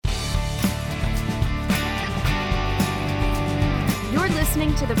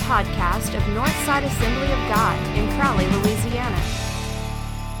listening to the podcast of Northside Assembly of God in Crowley, Louisiana.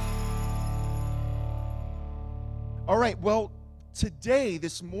 All right, well, today,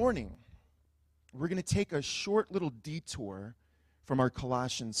 this morning, we're going to take a short little detour from our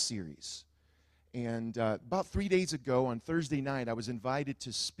Colossians series. And about 3 days ago, on Thursday night, I was invited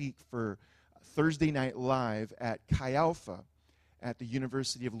to speak for Thursday Night Live at Chi Alpha at the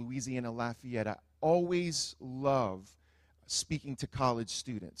University of Louisiana Lafayette. I always love speaking to college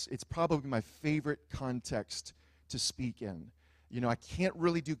students. It's probably my favorite context to speak in. You know, I can't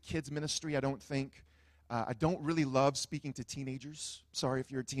really do kids ministry, I don't think. I don't really love speaking to teenagers. Sorry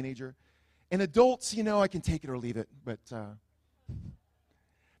if you're a teenager. And adults, you know, I can take it or leave it. But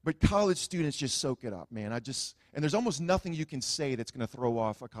college students just soak it up, man. And there's almost nothing you can say that's going to throw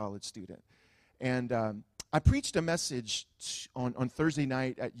off a college student. And I preached a message on Thursday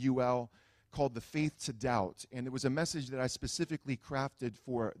night at UL called The Faith to Doubt. And it was a message that I specifically crafted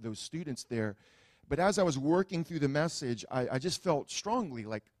for those students there. But as I was working through the message, I just felt strongly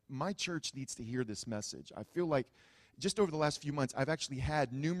like my church needs to hear this message. I feel like just over the last few months, I've actually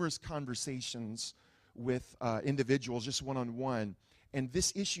had numerous conversations with individuals, just one-on-one, and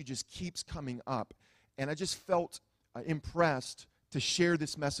this issue just keeps coming up. And I just felt impressed to share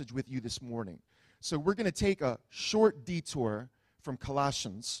this message with you this morning. So we're going to take a short detour from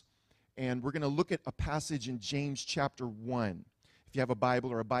Colossians, and we're going to look at a passage in James chapter 1. If you have a Bible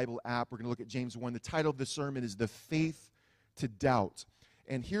or a Bible app, we're going to look at James 1. The title of the sermon is The Faith to Doubt.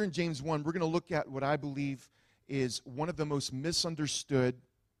 And here in James 1, we're going to look at what I believe is one of the most misunderstood,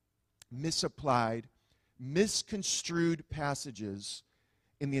 misapplied, misconstrued passages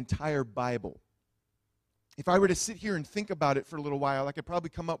in the entire Bible. If I were to sit here and think about it for a little while, I could probably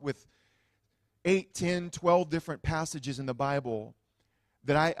come up with 8, 10, 12 different passages in the Bible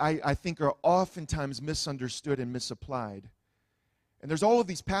that I think are oftentimes misunderstood and misapplied. And there's all of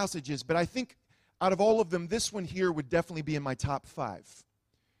these passages, but I think out of all of them, this one here would definitely be in my top 5.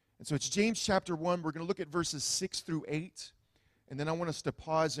 And so it's James chapter 1. We're going to look at verses 6 through 8, and then I want us to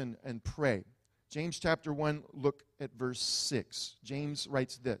pause and pray. James chapter 1, look at verse 6. James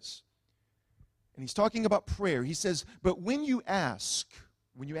writes this, and he's talking about prayer. He says, "But when you ask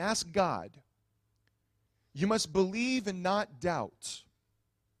God, you must believe and not doubt,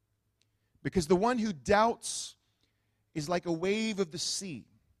 because the one who doubts is like a wave of the sea,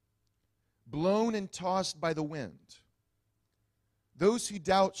 blown and tossed by the wind. Those who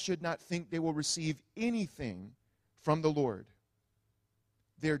doubt should not think they will receive anything from the Lord.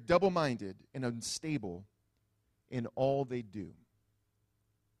 They are double-minded and unstable in all they do."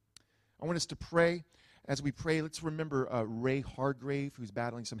 I want us to pray. As we pray, let's remember Ray Hargrave, who's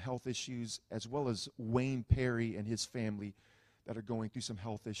battling some health issues, as well as Wayne Perry and his family that are going through some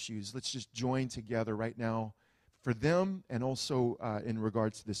health issues. Let's just join together right now for them and also in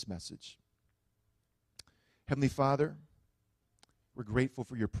regards to this message. Heavenly Father, we're grateful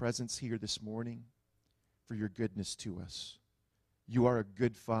for your presence here this morning, for your goodness to us. You are a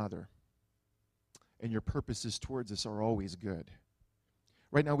good Father, and your purposes towards us are always good.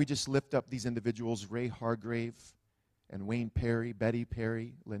 Right now, we just lift up these individuals, Ray Hargrave and Wayne Perry, Betty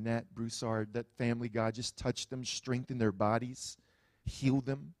Perry, Lynette Broussard, that family, God, just touch them, strengthen their bodies, heal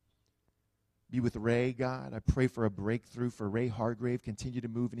them. Be with Ray, God. I pray for a breakthrough for Ray Hargrave. Continue to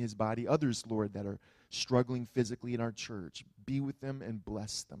move in his body. Others, Lord, that are struggling physically in our church, be with them and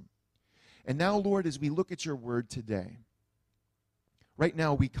bless them. And now, Lord, as we look at your word today, right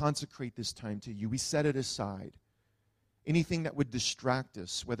now we consecrate this time to you. We set it aside. Anything that would distract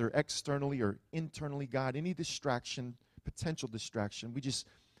us, whether externally or internally, God, any distraction, potential distraction, we just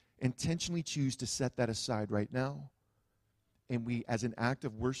intentionally choose to set that aside right now. And we, as an act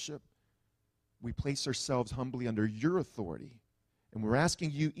of worship, we place ourselves humbly under your authority. And we're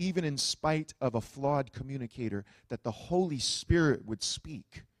asking you, even in spite of a flawed communicator, that the Holy Spirit would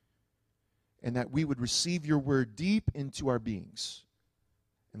speak and that we would receive your word deep into our beings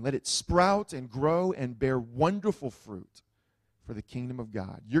and let it sprout and grow and bear wonderful fruit for the kingdom of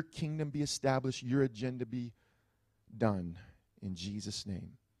God. Your kingdom be established, your agenda be done. In Jesus'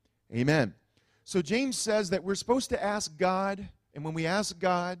 name, amen. So James says that we're supposed to ask God, and when we ask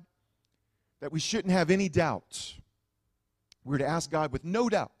God, that we shouldn't have any doubt. We're to ask God with no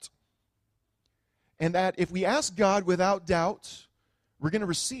doubt. And that if we ask God without doubt, we're going to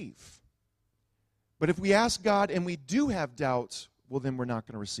receive. But if we ask God and we do have doubt, well, then we're not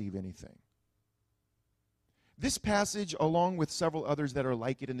going to receive anything. This passage, along with several others that are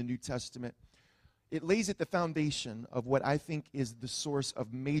like it in the New Testament, it lays at the foundation of what I think is the source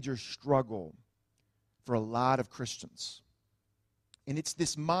of major struggle for a lot of Christians. And it's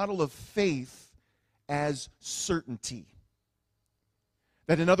this model of faith as certainty.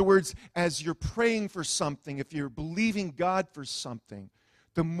 That, in other words, as you're praying for something, if you're believing God for something,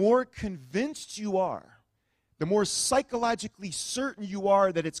 the more convinced you are, the more psychologically certain you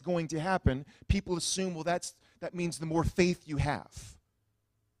are that it's going to happen, people assume, well, that means the more faith you have.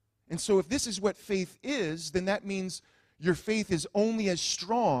 And so if this is what faith is, then that means your faith is only as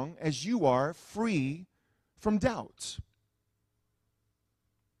strong as you are free from doubt.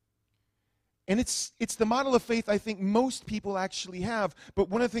 And it's the model of faith I think most people actually have. But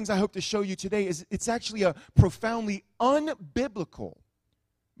one of the things I hope to show you today is it's actually a profoundly unbiblical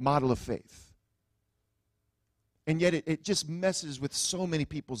model of faith. And yet it just messes with so many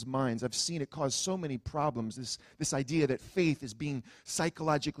people's minds. I've seen it cause so many problems, this idea that faith is being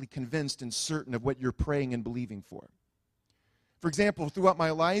psychologically convinced and certain of what you're praying and believing for. For example, throughout my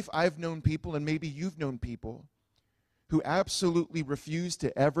life, I've known people, and maybe you've known people, who absolutely refuse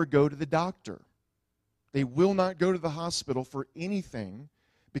to ever go to the doctor. They will not go to the hospital for anything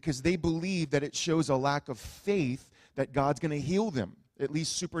because they believe that it shows a lack of faith that God's going to heal them, at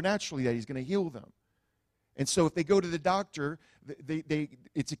least supernaturally that he's going to heal them. And so if they go to the doctor,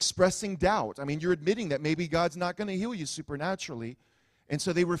 it's expressing doubt. I mean, you're admitting that maybe God's not going to heal you supernaturally. And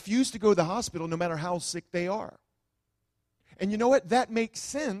so they refuse to go to the hospital no matter how sick they are. And you know what? That makes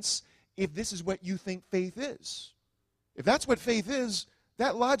sense if this is what you think faith is. If that's what faith is,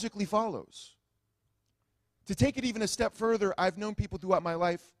 that logically follows. To take it even a step further, I've known people throughout my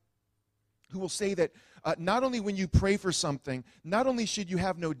life who will say that not only when you pray for something, not only should you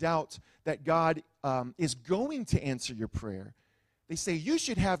have no doubt that God is going to answer your prayer, they say you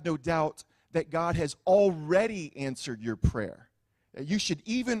should have no doubt that God has already answered your prayer. You should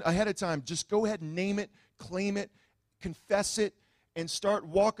even ahead of time just go ahead and name it, claim it, confess it, and start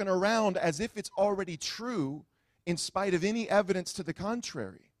walking around as if it's already true in spite of any evidence to the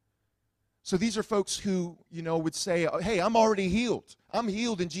contrary. So these are folks who, would say, hey, I'm already healed. I'm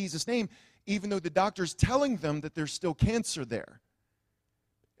healed in Jesus' name, even though the doctor's telling them that there's still cancer there.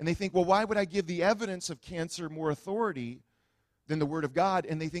 And they think, well, why would I give the evidence of cancer more authority than the Word of God?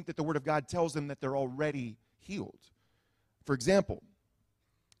 And they think that the Word of God tells them that they're already healed. For example,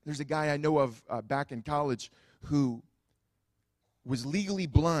 there's a guy I know of back in college who was legally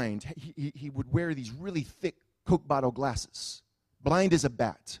blind. He would wear these really thick Coke bottle glasses, blind as a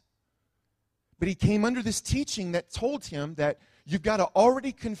bat. But he came under this teaching that told him that you've got to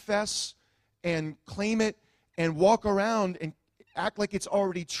already confess and claim it and walk around and act like it's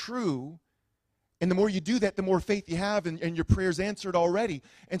already true. And the more you do that, the more faith you have and your prayer's answered already.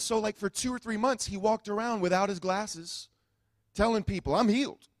 And so like for 2 or 3 months, he walked around without his glasses, telling people, I'm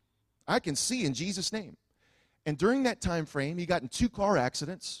healed. I can see in Jesus' name. And during that time frame, he got in 2 car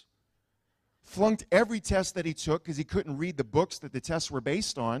accidents, flunked every test that he took because he couldn't read the books that the tests were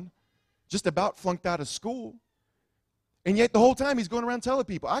based on, just about flunked out of school. And yet the whole time he's going around telling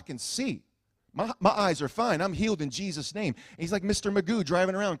people, I can see. My eyes are fine. I'm healed in Jesus' name. And he's like Mr. Magoo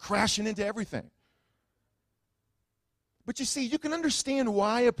driving around, crashing into everything. But you see, you can understand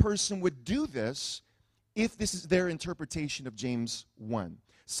why a person would do this if this is their interpretation of James 1.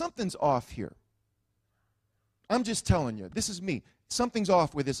 Something's off here. I'm just telling you, this is me. Something's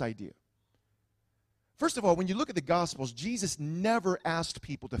off with this idea. First of all, when you look at the Gospels, Jesus never asked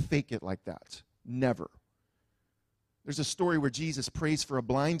people to fake it like that. Never. There's a story where Jesus prays for a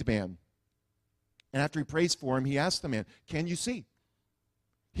blind man. And after he prays for him, he asked the man, can you see?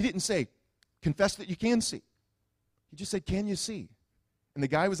 He didn't say, confess that you can see. He just said, can you see? And the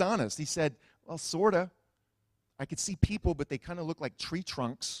guy was honest. He said, well, sort of. I could see people, but they kind of look like tree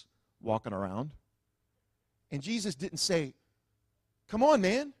trunks walking around. And Jesus didn't say, come on,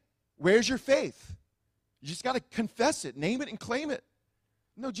 man, where's your faith? You just got to confess it, name it, and claim it.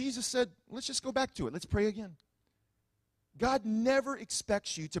 No, Jesus said, let's just go back to it. Let's pray again. God never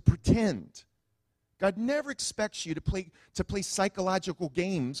expects you to pretend. God never expects you to play psychological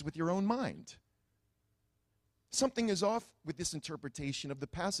games with your own mind. Something is off with this interpretation of the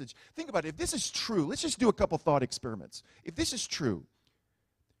passage. Think about it. If this is true, let's just do a couple thought experiments. If this is true,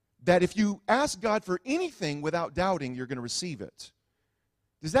 that if you ask God for anything without doubting, you're going to receive it.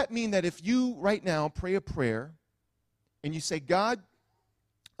 Does that mean that if you right now pray a prayer and you say, God,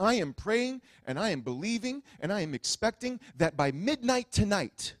 I am praying and I am believing and I am expecting that by midnight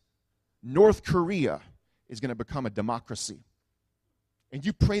tonight, North Korea is going to become a democracy. And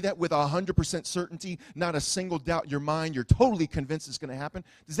you pray that with 100% certainty, not a single doubt in your mind, you're totally convinced it's going to happen.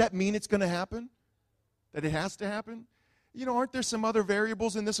 Does that mean it's going to happen? That it has to happen? Aren't there some other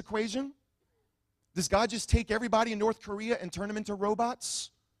variables in this equation? Does God just take everybody in North Korea and turn them into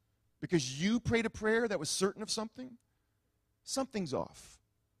robots? Because you prayed a prayer that was certain of something? Something's off.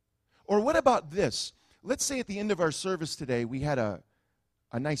 Or what about this? Let's say at the end of our service today, we had a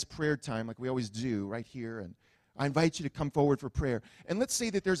a nice prayer time like we always do right here. And I invite you to come forward for prayer. And let's say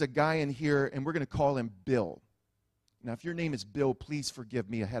that there's a guy in here, and we're going to call him Bill. Now, if your name is Bill, please forgive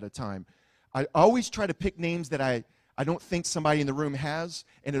me ahead of time. I always try to pick names that I don't think somebody in the room has,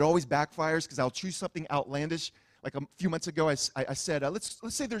 and it always backfires because I'll choose something outlandish. Like a few months ago, I said, let's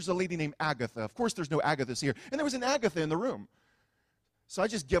say there's a lady named Agatha. Of course, there's no Agathas here. And there was an Agatha in the room. So I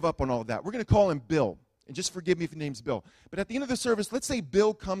just give up on all of that. We're going to call him Bill. And just forgive me if your name's Bill. But at the end of the service, let's say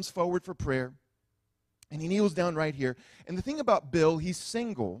Bill comes forward for prayer. And he kneels down right here. And the thing about Bill, he's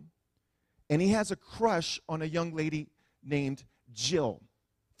single. And he has a crush on a young lady named Jill.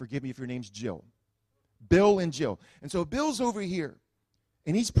 Forgive me if your name's Jill. Bill and Jill. And so Bill's over here.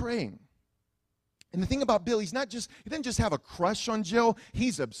 And he's praying. And the thing about Bill, he doesn't just have a crush on Jill.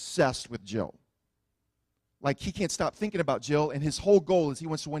 He's obsessed with Jill. Like he can't stop thinking about Jill. And his whole goal is he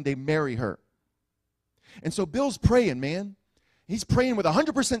wants to one day marry her. And so Bill's praying, man. He's praying with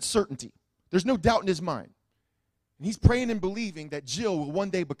 100% certainty. There's no doubt in his mind. And he's praying and believing that Jill will one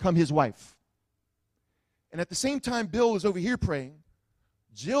day become his wife. And at the same time Bill is over here praying,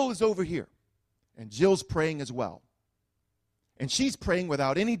 Jill is over here. And Jill's praying as well. And she's praying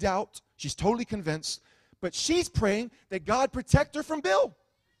without any doubt. She's totally convinced. But she's praying that God protect her from Bill.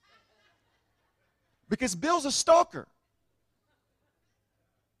 Because Bill's a stalker.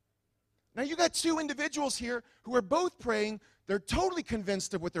 Now you got two individuals here who are both praying. They're totally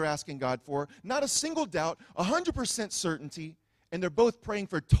convinced of what they're asking God for. Not a single doubt, 100% certainty. And they're both praying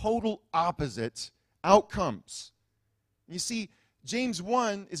for total opposite outcomes. You see, James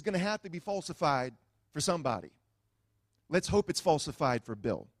 1 is going to have to be falsified for somebody. Let's hope it's falsified for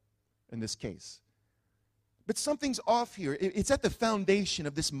Bill in this case. But something's off here. It's at the foundation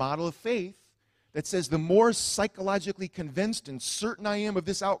of this model of faith that says the more psychologically convinced and certain I am of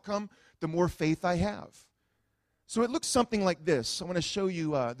this outcome, the more faith I have. So it looks something like this. I want to show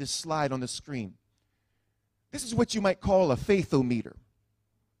you this slide on the screen. This is what you might call a faithometer.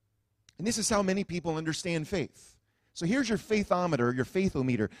 And this is how many people understand faith. So here's your faithometer, your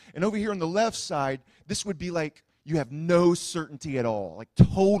faithometer. And over here on the left side, this would be like you have no certainty at all, like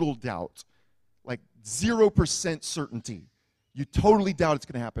total doubt, like 0% certainty. You totally doubt it's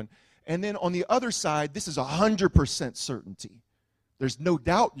going to happen. And then on the other side, this is 100% certainty. There's no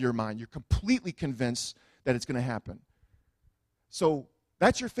doubt in your mind. You're completely convinced that it's going to happen. So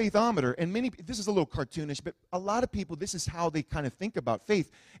that's your faithometer. And this is a little cartoonish, but a lot of people, this is how they kind of think about faith.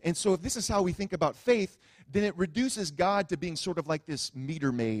 And so if this is how we think about faith, then it reduces God to being sort of like this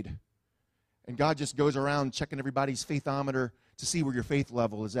meter maid. And God just goes around checking everybody's faithometer to see where your faith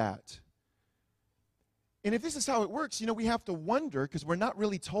level is at. And if this is how it works, we have to wonder, because we're not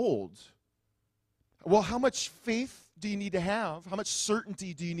really told, well, how much faith do you need to have? How much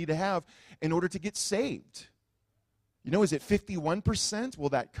certainty do you need to have in order to get saved? Is it 51%? Will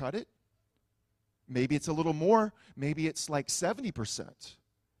that cut it? Maybe it's a little more. Maybe it's like 70%.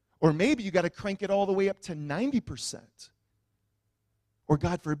 Or maybe you got to crank it all the way up to 90%. Or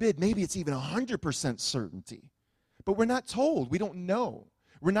God forbid, maybe it's even 100% certainty. But we're not told. We don't know.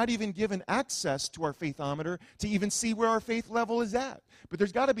 We're not even given access to our faithometer to even see where our faith level is at. But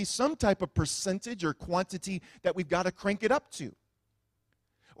there's got to be some type of percentage or quantity that we've got to crank it up to.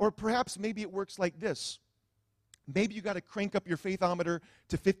 Or perhaps maybe it works like this. Maybe you got to crank up your faithometer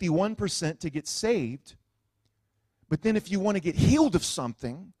to 51% to get saved. But then if you want to get healed of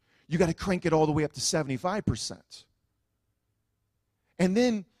something, you got to crank it all the way up to 75%. And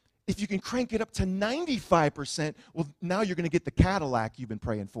then if you can crank it up to 95%, well, now you're going to get the Cadillac you've been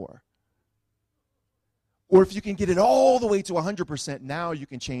praying for. Or if you can get it all the way to 100%, now you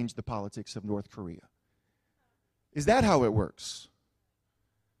can change the politics of North Korea. Is that how it works?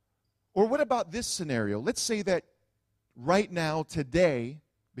 Or what about this scenario? Let's say that right now, today,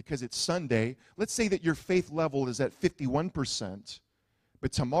 because it's Sunday, let's say that your faith level is at 51%.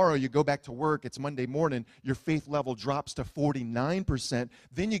 But tomorrow you go back to work, it's Monday morning, your faith level drops to 49%.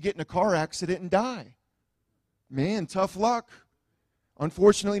 Then you get in a car accident and die. Man, tough luck.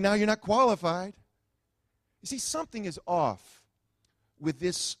 Unfortunately, now you're not qualified. You see, something is off with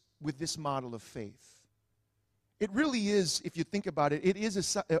this model of faith. It really is, if you think about it, it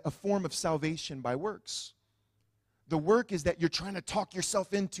is a form of salvation by works. The work is that you're trying to talk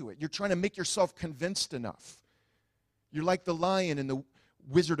yourself into it. You're trying to make yourself convinced enough. You're like the lion in the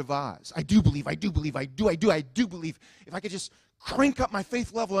Wizard of Oz. I do believe. If I could just crank up my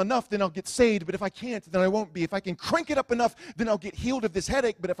faith level enough, then I'll get saved. But if I can't, then I won't be. If I can crank it up enough, then I'll get healed of this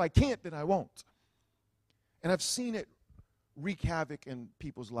headache. But if I can't, then I won't. And I've seen it wreak havoc in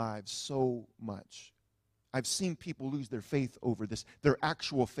people's lives so much. I've seen people lose their faith over this, their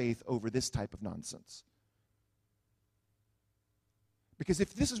actual faith over this type of nonsense. Because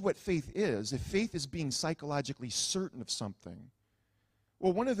if this is what faith is, if faith is being psychologically certain of something,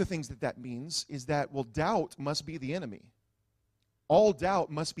 well, one of the things that means is that, well, doubt must be the enemy. All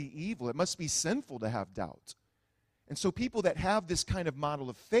doubt must be evil. It must be sinful to have doubt. And so people that have this kind of model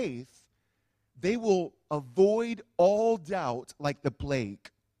of faith, they will avoid all doubt like the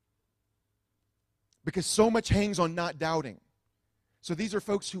plague. Because so much hangs on not doubting. So these are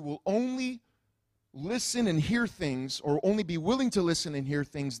folks who will only listen and hear things, or only be willing to listen and hear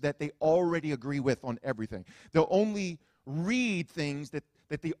things that they already agree with on everything. They'll only read things that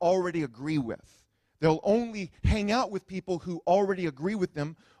they already agree with. They'll only hang out with people who already agree with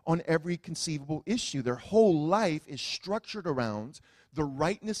them on every conceivable issue. Their whole life is structured around the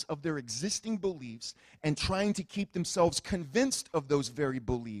rightness of their existing beliefs and trying to keep themselves convinced of those very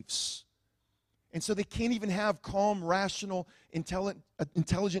beliefs. And so they can't even have calm, rational,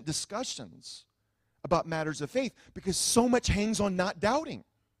 intelligent discussions about matters of faith because so much hangs on not doubting.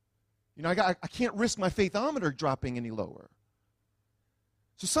 You know, I can't risk my faithometer dropping any lower.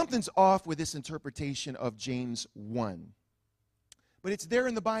 So something's off with this interpretation of James 1. But it's there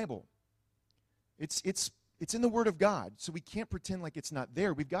in the Bible. It's in the Word of God, so we can't pretend like it's not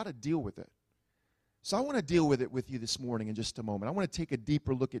there. We've got to deal with it. So I want to deal with it with you this morning in just a moment. I want to take a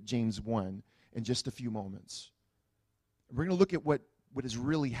deeper look at James 1 in just a few moments. We're going to look at what is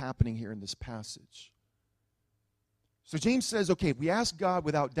really happening here in this passage. So James says, okay, if we ask God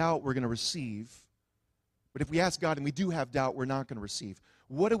without doubt, we're going to receive. But if we ask God and we do have doubt, we're not going to receive.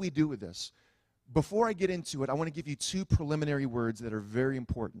 What do we do with this? Before I get into it, I want to give you two preliminary words that are very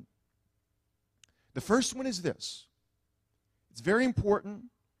important. The first one is this. It's very important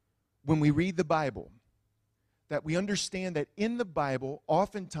when we read the Bible that we understand that in the Bible,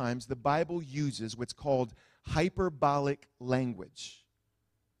 oftentimes the Bible uses what's called hyperbolic language.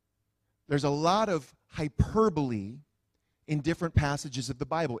 There's a lot of hyperbole in different passages of the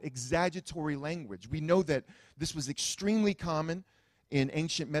Bible, exaggeratory language. We know that this was extremely common in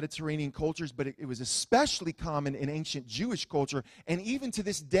ancient Mediterranean cultures, but it was especially common in ancient Jewish culture, and even to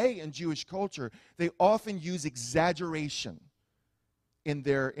this day in Jewish culture, they often use exaggeration in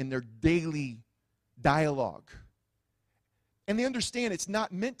their daily dialogue. And they understand it's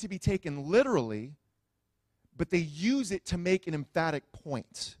not meant to be taken literally, but they use it to make an emphatic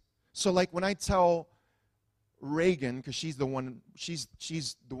point. So like when I tell Reagan, because she's the one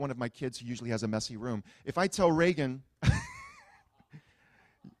of my kids who usually has a messy room. If I tell Reagan,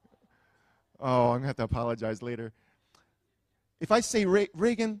 oh, I'm going to have to apologize later. If I say,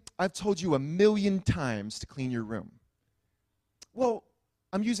 Reagan, I've told you 1,000,000 times to clean your room. Well,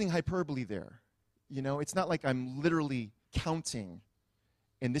 I'm using hyperbole there. You know, it's not like I'm literally counting,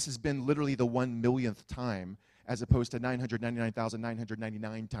 and this has been literally the 1,000,000th time as opposed to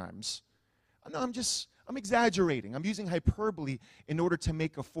 999,999 times. No, I'm exaggerating. I'm using hyperbole in order to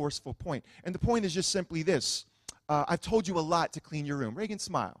make a forceful point. And the point is just simply this. I've told you a lot to clean your room. Reagan,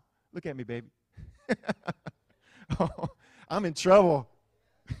 smile. Look at me, baby. Oh, I'm in trouble.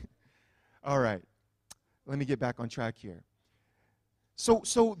 All right. Let me get back on track here.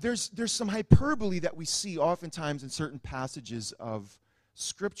 So there's some hyperbole that we see oftentimes in certain passages of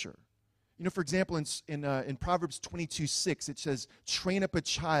Scripture. You know, for example, in Proverbs 22:6, it says, train up a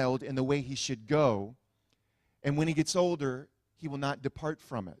child in the way he should go, and when he gets older, he will not depart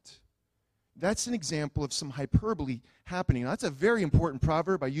from it. That's an example of some hyperbole happening. Now, that's a very important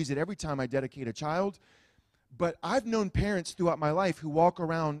proverb. I use it every time I dedicate a child. But I've known parents throughout my life who walk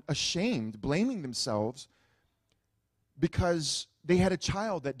around ashamed, blaming themselves because they had a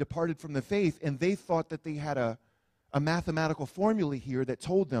child that departed from the faith, and they thought that they had a mathematical formula here that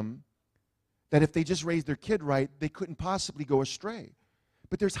told them that if they just raised their kid right, they couldn't possibly go astray.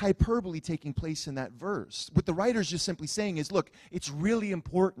 But there's hyperbole taking place in that verse. What the writer's just simply saying is, look, it's really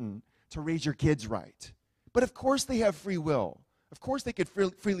important to raise your kids right. But of course they have free will. Of course they could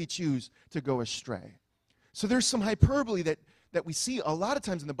freely choose to go astray. So there's some hyperbole that we see a lot of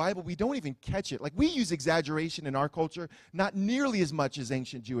times in the Bible. We don't even catch it. Like, we use exaggeration in our culture, not nearly as much as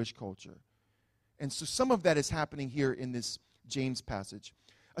ancient Jewish culture. And so some of that is happening here in this James passage.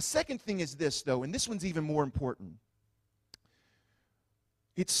 A second thing is this, though, and this one's even more important.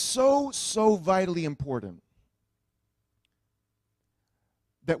 It's so vitally important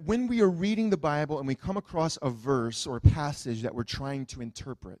that when we are reading the Bible and we come across a verse or a passage that we're trying to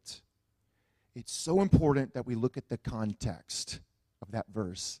interpret, it's so important that we look at the context of that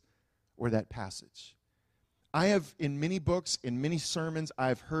verse or that passage. I have, in many books, in many sermons,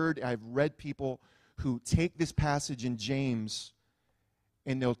 I've read people who take this passage in James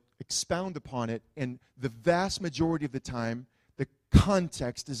and they'll expound upon it, and the vast majority of the time, the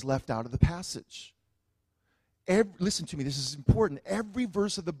context is left out of the passage. Listen to me, this is important. Every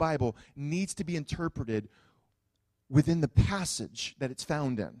verse of the Bible needs to be interpreted within the passage that it's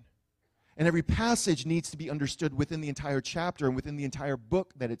found in. And every passage needs to be understood within the entire chapter and within the entire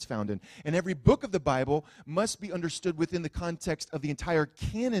book that it's found in. And every book of the Bible must be understood within the context of the entire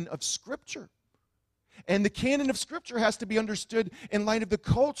canon of Scripture. And the canon of Scripture has to be understood in light of the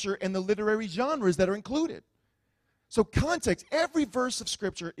culture and the literary genres that are included. So context, every verse of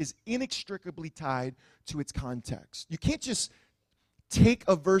Scripture is inextricably tied to its context. You can't just take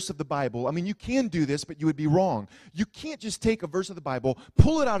a verse of the Bible. I mean, you can do this, but you would be wrong. You can't just take a verse of the Bible,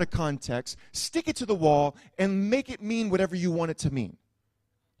 pull it out of context, stick it to the wall, and make it mean whatever you want it to mean.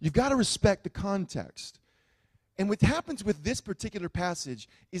 You've got to respect the context. And what happens with this particular passage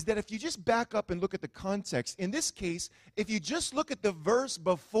is that if you just back up and look at the context, in this case, if you just look at the verse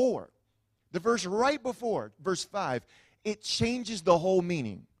before, the verse right before, verse 5, it changes the whole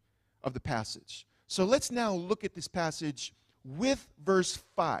meaning of the passage. So let's now look at this passage with verse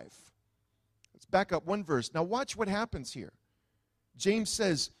 5. Let's back up one verse. Now watch what happens here. James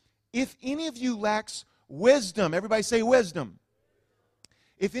says, if any of you lacks wisdom, everybody say wisdom.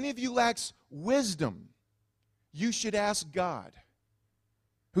 If any of you lacks wisdom, you should ask God,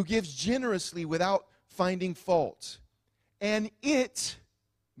 who gives generously without finding fault. And it,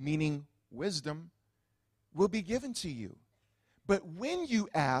 meaning wisdom, will be given to you. But when you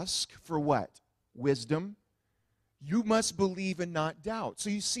ask for what? Wisdom, you must believe and not doubt. So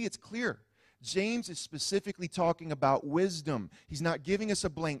you see, it's clear. James is specifically talking about wisdom. He's not giving us a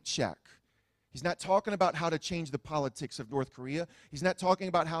blank check. He's not talking about how to change the politics of North Korea. He's not talking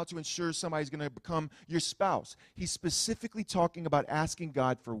about how to ensure somebody's going to become your spouse. He's specifically talking about asking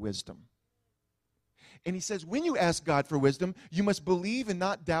God for wisdom. And he says, when you ask God for wisdom, you must believe and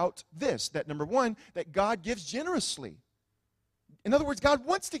not doubt this, that number one, that God gives generously. In other words, God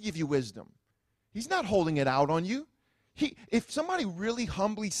wants to give you wisdom. He's not holding it out on you. If somebody really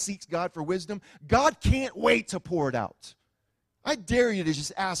humbly seeks God for wisdom, God can't wait to pour it out. I dare you to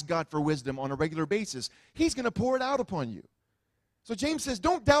just ask God for wisdom on a regular basis. He's going to pour it out upon you. So James says,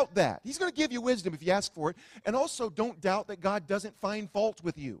 don't doubt that. He's going to give you wisdom if you ask for it. And also don't doubt that God doesn't find fault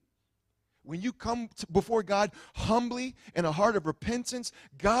with you. When you come before God humbly in a heart of repentance,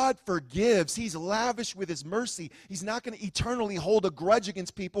 God forgives. He's lavish with His mercy. He's not going to eternally hold a grudge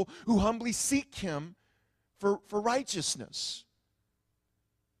against people who humbly seek Him for righteousness.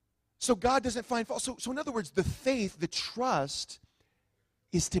 So God doesn't find fault. So in other words, the faith, the trust,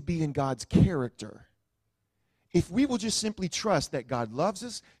 is to be in God's character. If we will just simply trust that God loves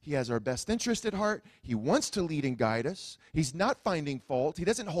us, He has our best interest at heart, He wants to lead and guide us, He's not finding fault, He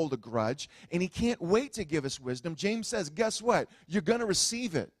doesn't hold a grudge, and He can't wait to give us wisdom, James says, guess what? You're going to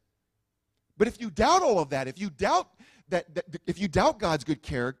receive it. But if you doubt all of that, if you doubt God's good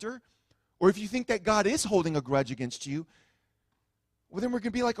character, or if you think that God is holding a grudge against you, well, then we're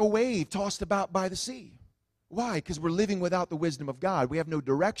going to be like a wave tossed about by the sea. Why? Because we're living without the wisdom of God. We have no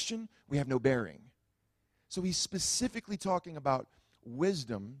direction, we have no bearing. So he's specifically talking about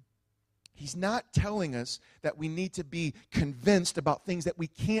wisdom. He's not telling us that we need to be convinced about things that we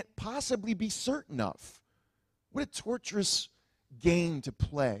can't possibly be certain of. What a torturous game to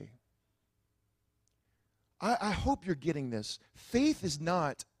play. I hope you're getting this. Faith is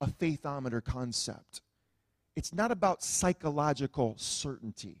not a faithometer concept. It's not about psychological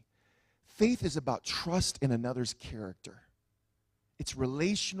certainty. Faith is about trust in another's character. It's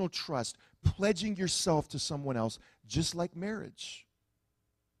relational trust, pledging yourself to someone else, just like marriage.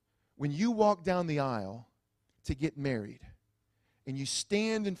 When you walk down the aisle to get married, and you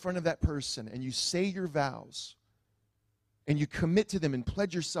stand in front of that person, and you say your vows, and you commit to them and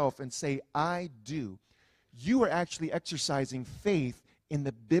pledge yourself and say, I do, you are actually exercising faith in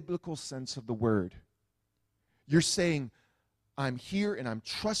the biblical sense of the word. You're saying, I'm here and I'm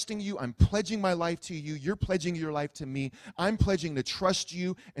trusting you. I'm pledging my life to you. You're pledging your life to me. I'm pledging to trust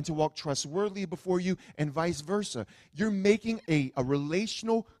you and to walk trustworthy before you, and vice versa. You're making a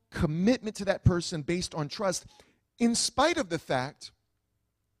relational commitment to that person based on trust, in spite of the fact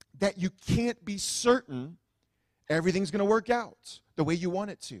that you can't be certain everything's going to work out the way you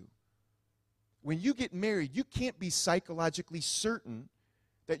want it to. When you get married, you can't be psychologically certain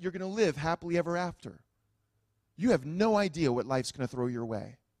that you're going to live happily ever after. You have no idea what life's going to throw your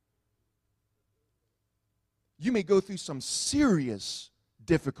way. You may go through some serious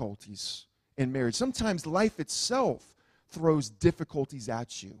difficulties in marriage. Sometimes life itself throws difficulties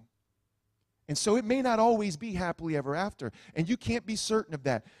at you. And so it may not always be happily ever after. And you can't be certain of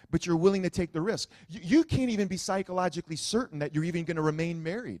that, but you're willing to take the risk. You can't even be psychologically certain that you're even going to remain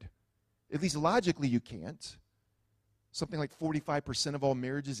married. At least logically you can't. Something like 45% of all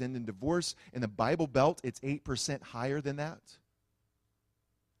marriages end in divorce. In the Bible Belt, it's 8% higher than that.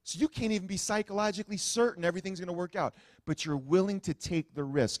 So you can't even be psychologically certain everything's going to work out, but you're willing to take the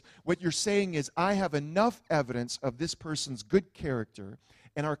risk. What you're saying is, I have enough evidence of this person's good character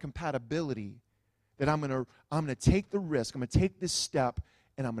and our compatibility that I'm going to take the risk. I'm going to take this step,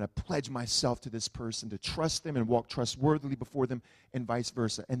 and I'm going to pledge myself to this person, to trust them and walk trustworthily before them, and vice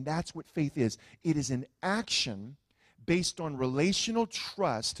versa. And that's what faith is. It is an action based on relational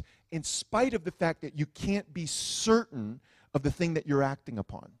trust in spite of the fact that you can't be certain of the thing that you're acting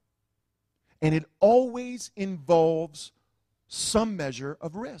upon. And it always involves some measure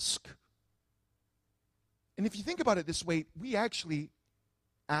of risk. And if you think about it this way, we actually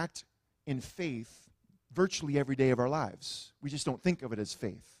act in faith virtually every day of our lives. We just don't think of it as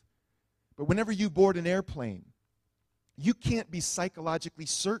faith. But whenever you board an airplane, you can't be psychologically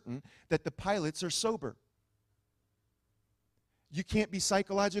certain that the pilots are sober. You can't be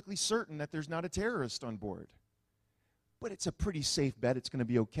psychologically certain that there's not a terrorist on board. But it's a pretty safe bet it's going to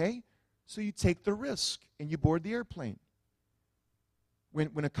be okay, so you take the risk and you board the airplane.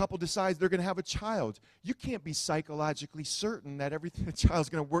 When a couple decides they're going to have a child, you can't be psychologically certain that everything the child's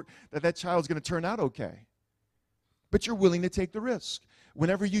going to work, that child's going to turn out okay. But you're willing to take the risk.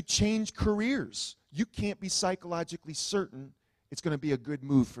 Whenever you change careers, you can't be psychologically certain it's going to be a good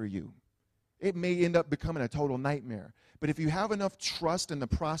move for you. It may end up becoming a total nightmare. But if you have enough trust in the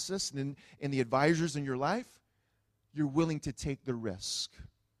process and in the advisors in your life, you're willing to take the risk.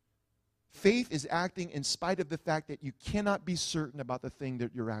 Faith is acting in spite of the fact that you cannot be certain about the thing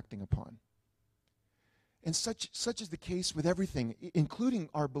that you're acting upon. And such is the case with everything, including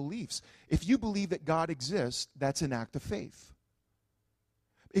our beliefs. If you believe that God exists, that's an act of faith.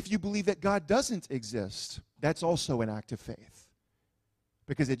 If you believe that God doesn't exist, that's also an act of faith.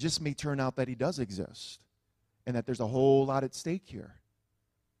 Because it just may turn out that he does exist and that there's a whole lot at stake here.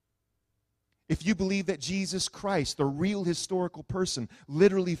 If you believe that Jesus Christ, the real historical person,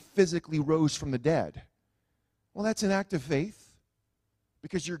 literally physically rose from the dead, well, that's an act of faith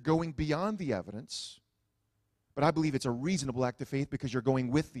because you're going beyond the evidence. But I believe it's a reasonable act of faith because you're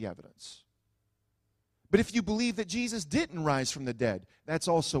going with the evidence. But if you believe that Jesus didn't rise from the dead, that's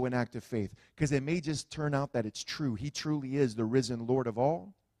also an act of faith because it may just turn out that it's true. He truly is the risen Lord of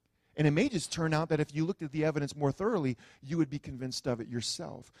all. And it may just turn out that if you looked at the evidence more thoroughly, you would be convinced of it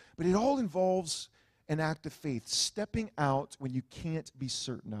yourself. But it all involves an act of faith, stepping out when you can't be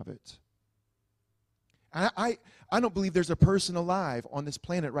certain of it. I don't believe there's a person alive on this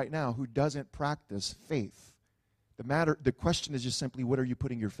planet right now who doesn't practice faith. The question is just simply, what are you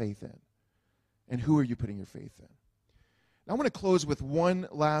putting your faith in? And who are you putting your faith in? Now, I want to close with one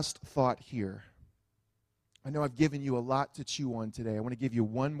last thought here. I know I've given you a lot to chew on today. I want to give you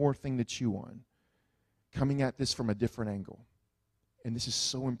one more thing to chew on, coming at this from a different angle. And this is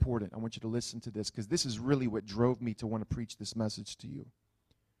so important. I want you to listen to this because this is really what drove me to want to preach this message to you.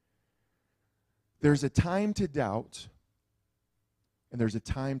 There's a time to doubt, and there's a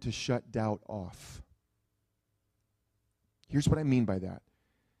time to shut doubt off. Here's what I mean by that.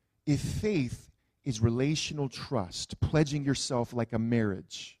 If faith is relational trust, pledging yourself like a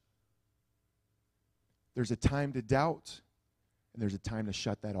marriage, there's a time to doubt, and there's a time to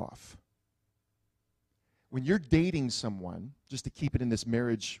shut that off. When you're dating someone, just to keep it in this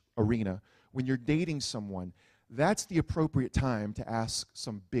marriage arena, when you're dating someone, that's the appropriate time to ask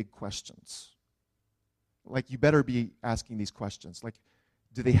some big questions. Like, you better be asking these questions. Like,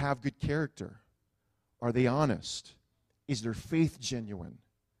 do they have good character? Are they honest? Is their faith genuine?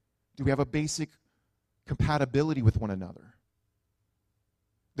 Do we have a basic compatibility with one another?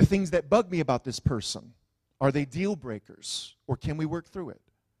 The things that bug me about this person, are they deal breakers? Or can we work through it?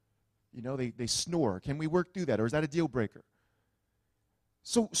 You know, they snore. Can we work through that? Or is that a deal breaker?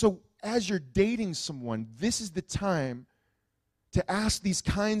 So as you're dating someone, this is the time to ask these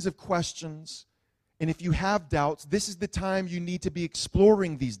kinds of questions. And if you have doubts, this is the time you need to be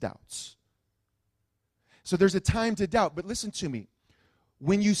exploring these doubts. So there's a time to doubt. But listen to me.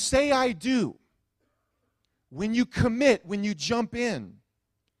 When you say I do, when you commit, when you jump in,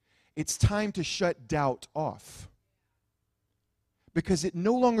 it's time to shut doubt off. Because it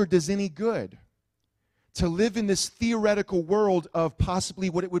no longer does any good to live in this theoretical world of possibly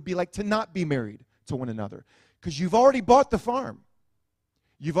what it would be like to not be married to one another. Because you've already bought the farm.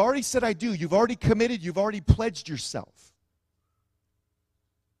 You've already said I do. You've already committed. You've already pledged yourself.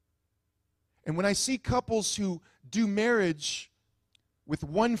 And when I see couples who do marriage with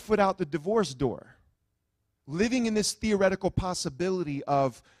one foot out the divorce door, living in this theoretical possibility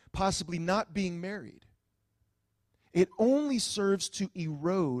of possibly not being married, it only serves to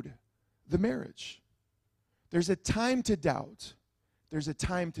erode the marriage. There's a time to doubt. There's a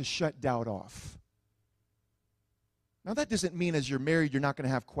time to shut doubt off. Now, that doesn't mean as you're married, you're not going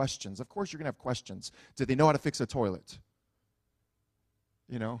to have questions. Of course, you're going to have questions. Do they know how to fix a toilet?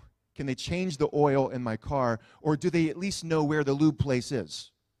 You know, can they change the oil in my car? Or do they at least know where the lube place is?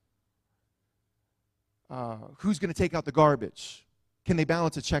 Who's going to take out the garbage? Can they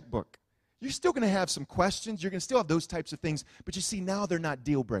balance a checkbook? You're still going to have some questions. You're going to still have those types of things. But you see, now they're not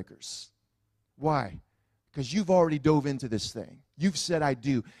deal breakers. Why? Because you've already dove into this thing. You've said, I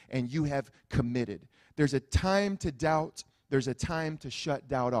do, and you have committed. There's a time to doubt. There's a time to shut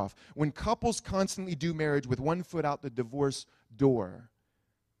doubt off. When couples constantly do marriage with one foot out the divorce door,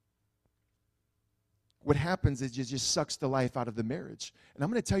 what happens is it just sucks the life out of the marriage. And I'm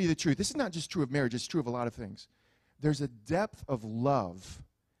going to tell you the truth. This is not just true of marriage. It's true of a lot of things. There's a depth of love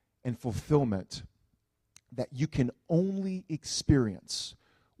and fulfillment that you can only experience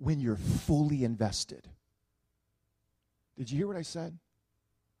when you're fully invested. Did you hear what I said?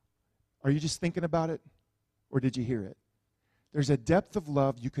 Are you just thinking about it, or did you hear it? There's a depth of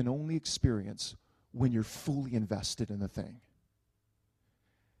love you can only experience when you're fully invested in the thing.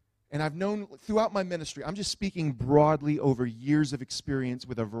 And I've known throughout my ministry, I'm just speaking broadly over years of experience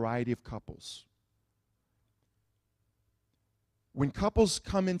with a variety of couples. When couples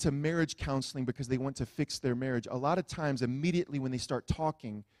come into marriage counseling because they want to fix their marriage, a lot of times immediately when they start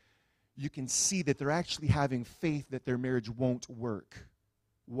talking, you can see that they're actually having faith that their marriage won't work.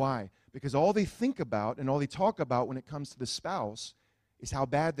 Why? Because all they think about and all they talk about when it comes to the spouse is how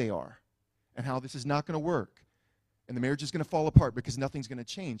bad they are and how this is not going to work and the marriage is going to fall apart because nothing's going to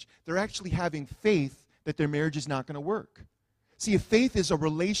change. They're actually having faith that their marriage is not going to work. See, if faith is a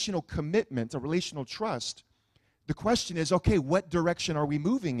relational commitment, a relational trust, the question is, okay, what direction are we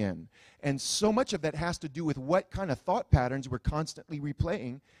moving in? And so much of that has to do with what kind of thought patterns we're constantly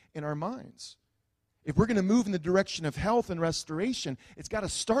replaying in our minds. If we're going to move in the direction of health and restoration, it's got to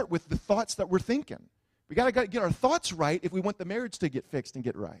start with the thoughts that we're thinking. We got to get our thoughts right if we want the marriage to get fixed and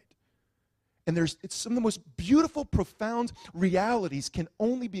get right. And it's some of the most beautiful, profound realities can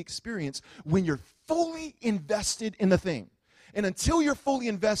only be experienced when you're fully invested in the thing. And until you're fully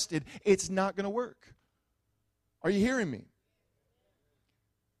invested, it's not going to work. Are you hearing me?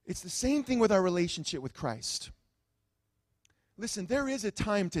 It's the same thing with our relationship with Christ. Listen, there is a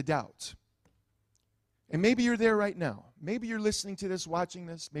time to doubt. And maybe you're there right now. Maybe you're listening to this, watching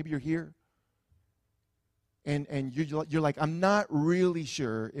this. Maybe you're here. And you're like, I'm not really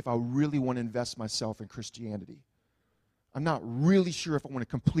sure if I really want to invest myself in Christianity. I'm not really sure if I want to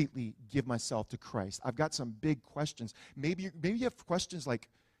completely give myself to Christ. I've got some big questions. Maybe you have questions like,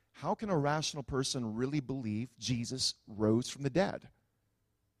 how can a rational person really believe Jesus rose from the dead?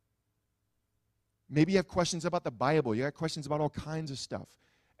 Maybe you have questions about the Bible. You have questions about all kinds of stuff.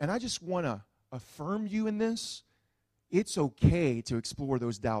 And I just want to affirm you in this. It's okay to explore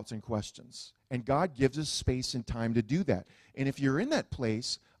those doubts and questions. And God gives us space and time to do that. And if you're in that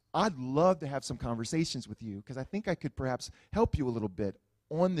place, I'd love to have some conversations with you because I think I could perhaps help you a little bit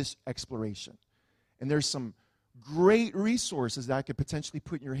on this exploration. And there's some great resources that I could potentially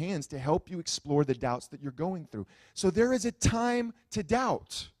put in your hands to help you explore the doubts that you're going through. So there is a time to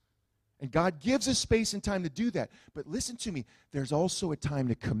doubt. And God gives us space and time to do that. But listen to me, there's also a time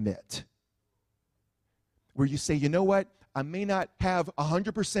to commit. Where you say, you know what? I may not have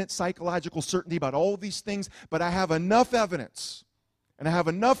 100% psychological certainty about all of these things, but I have enough evidence, and I have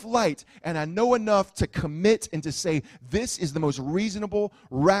enough light, and I know enough to commit and to say, this is the most reasonable,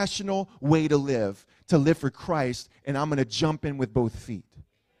 rational way to live for Christ, and I'm going to jump in with both feet.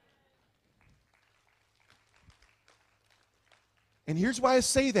 And here's why I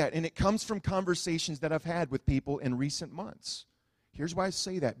say that, and it comes from conversations that I've had with people in recent months. Here's why I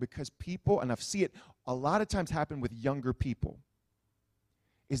say that, because people, and I see it a lot of times happen with younger people,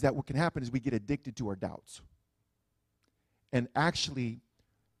 is that what can happen is we get addicted to our doubts. And actually,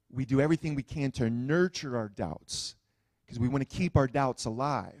 we do everything we can to nurture our doubts because we want to keep our doubts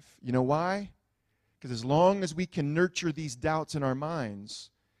alive. You know why? Because as long as we can nurture these doubts in our minds,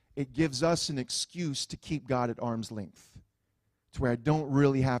 it gives us an excuse to keep God at arm's length, to where I don't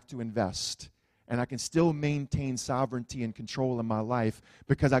really have to invest. And I can still maintain sovereignty and control in my life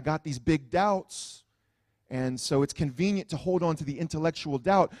because I got these big doubts. And so it's convenient to hold on to the intellectual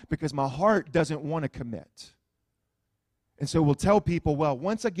doubt because my heart doesn't want to commit. And so we'll tell people, well,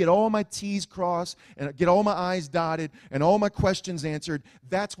 once I get all my T's crossed and get all my I's dotted and all my questions answered,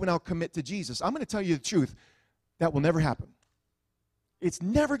 that's when I'll commit to Jesus. I'm going to tell you the truth. That will never happen. It's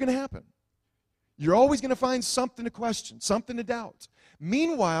never going to happen. You're always going to find something to question, something to doubt.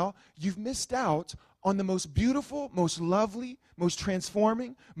 Meanwhile, you've missed out on the most beautiful, most lovely, most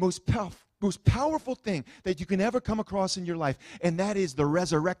transforming, most most powerful thing that you can ever come across in your life, and that is the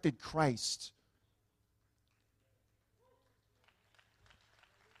resurrected Christ.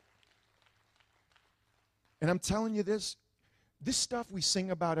 And I'm telling you this stuff we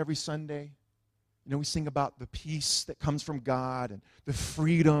sing about every Sunday, we sing about the peace that comes from God and the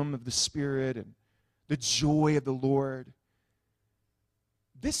freedom of the Spirit and the joy of the Lord.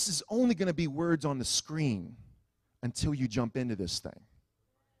 This is only going to be words on the screen until you jump into this thing.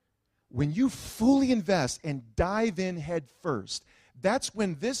 When you fully invest and dive in head first, that's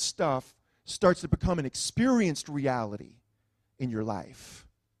when this stuff starts to become an experienced reality in your life.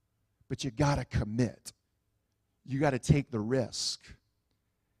 But you got to commit. You got to take the risk.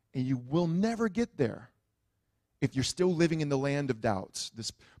 And you will never get there if you're still living in the land of doubts.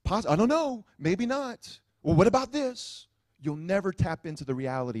 I don't know, maybe not. Well, what about this? You'll never tap into the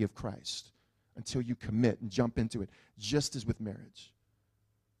reality of Christ until you commit and jump into it, just as with marriage.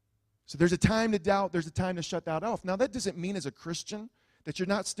 So there's a time to doubt, there's a time to shut that off. Now, that doesn't mean as a Christian that you're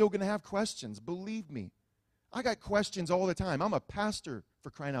not still going to have questions. Believe me, I got questions all the time. I'm a pastor,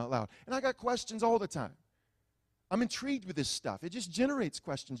 for crying out loud, and I got questions all the time. I'm intrigued with this stuff. It just generates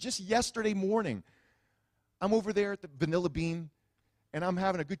questions. Just yesterday morning, I'm over there at the Vanilla Bean, and I'm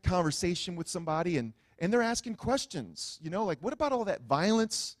having a good conversation with somebody, and they're asking questions. Like, what about all that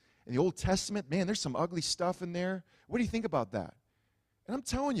violence in the Old Testament? Man, there's some ugly stuff in there. What do you think about that? And I'm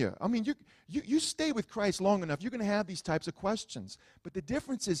telling you, you stay with Christ long enough, you're going to have these types of questions. But the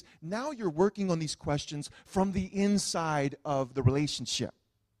difference is now you're working on these questions from the inside of the relationship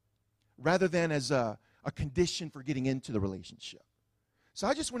rather than as a condition for getting into the relationship. So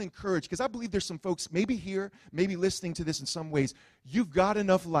I just want to encourage, because I believe there's some folks maybe here, maybe listening to this in some ways, you've got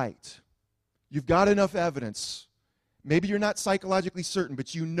enough light. You've got enough evidence. Maybe you're not psychologically certain,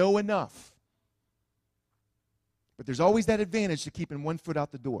 but you know enough. But there's always that advantage to keeping one foot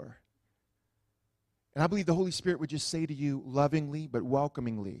out the door. And I believe the Holy Spirit would just say to you lovingly but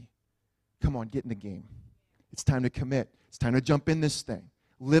welcomingly, come on, get in the game. It's time to commit. It's time to jump in this thing.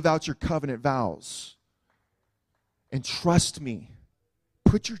 Live out your covenant vows. And trust me.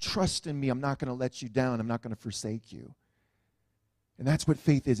 Put your trust in me. I'm not going to let you down. I'm not going to forsake you. And that's what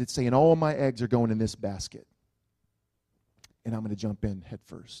faith is. It's saying all my eggs are going in this basket. And I'm going to jump in head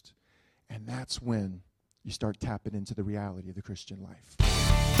first. And that's when you start tapping into the reality of the Christian life.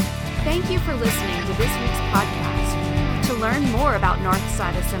 Thank you for listening to this week's podcast. To learn more about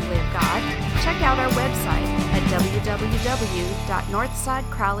Northside Assembly of God, check out our website at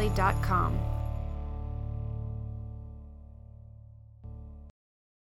www.northsidecrowley.com.